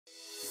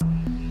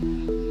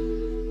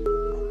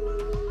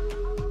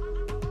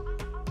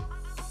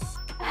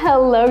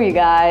Hello you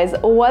guys,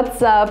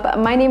 what's up?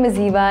 My name is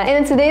Eva,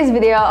 and in today's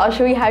video I'll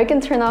show you how you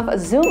can turn off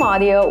Zoom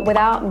audio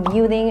without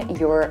muting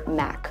your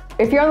Mac.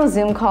 If you're on a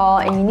Zoom call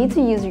and you need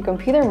to use your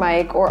computer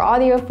mic or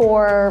audio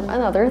for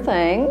another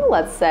thing,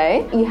 let's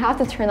say, you have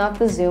to turn off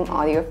the Zoom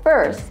audio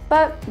first,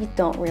 but you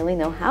don't really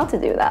know how to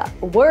do that.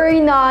 Worry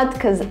not,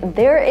 because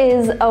there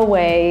is a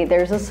way,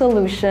 there's a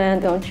solution,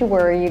 don't you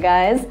worry you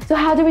guys. So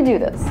how do we do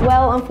this?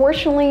 Well,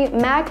 unfortunately,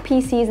 Mac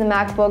PCs and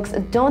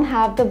MacBooks don't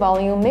have the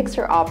volume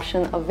mixer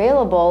option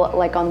available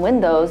like on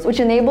Windows, which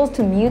enables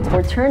to mute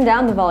or turn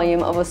down the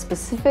volume of a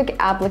specific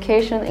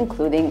application,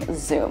 including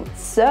Zoom.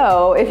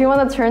 So if you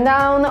want to turn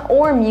down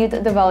or mute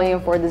the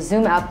volume for the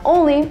Zoom app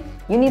only,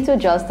 you need to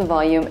adjust the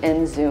volume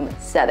in Zoom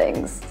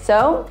settings.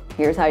 So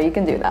here's how you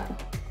can do that.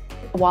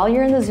 While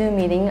you're in the Zoom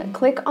meeting,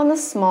 click on the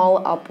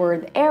small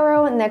upward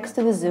arrow next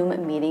to the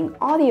Zoom meeting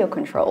audio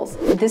controls.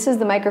 This is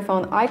the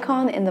microphone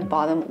icon in the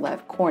bottom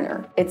left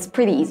corner. It's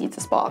pretty easy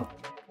to spot.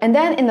 And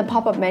then in the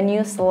pop-up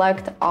menu,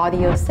 select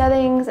audio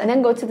settings and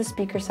then go to the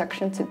speaker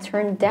section to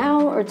turn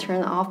down or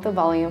turn off the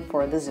volume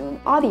for the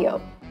Zoom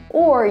audio.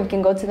 Or you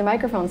can go to the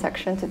microphone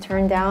section to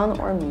turn down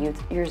or mute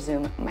your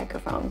Zoom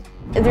microphone.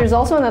 There's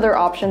also another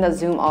option that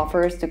Zoom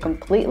offers to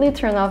completely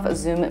turn off a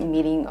Zoom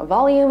meeting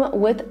volume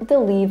with the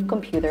Leave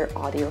Computer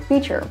Audio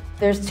feature.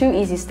 There's two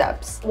easy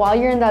steps. While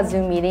you're in that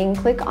Zoom meeting,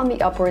 click on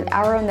the upward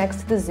arrow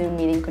next to the Zoom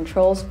meeting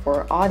controls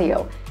for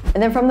audio.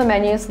 And then from the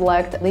menu,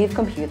 select Leave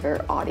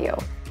Computer Audio.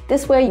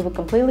 This way, you will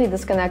completely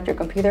disconnect your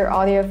computer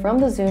audio from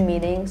the Zoom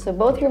meeting, so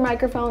both your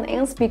microphone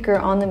and speaker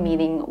on the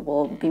meeting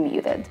will be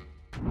muted.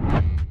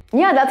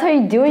 Yeah, that's how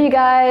you do it, you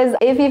guys.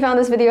 If you found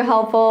this video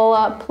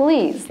helpful,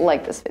 please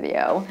like this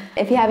video.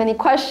 If you have any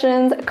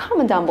questions,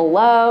 comment down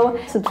below.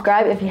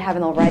 Subscribe if you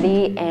haven't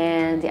already,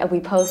 and yeah, we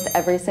post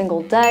every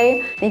single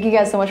day. Thank you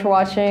guys so much for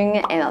watching,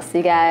 and I'll see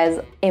you guys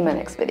in my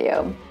next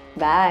video.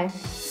 Bye.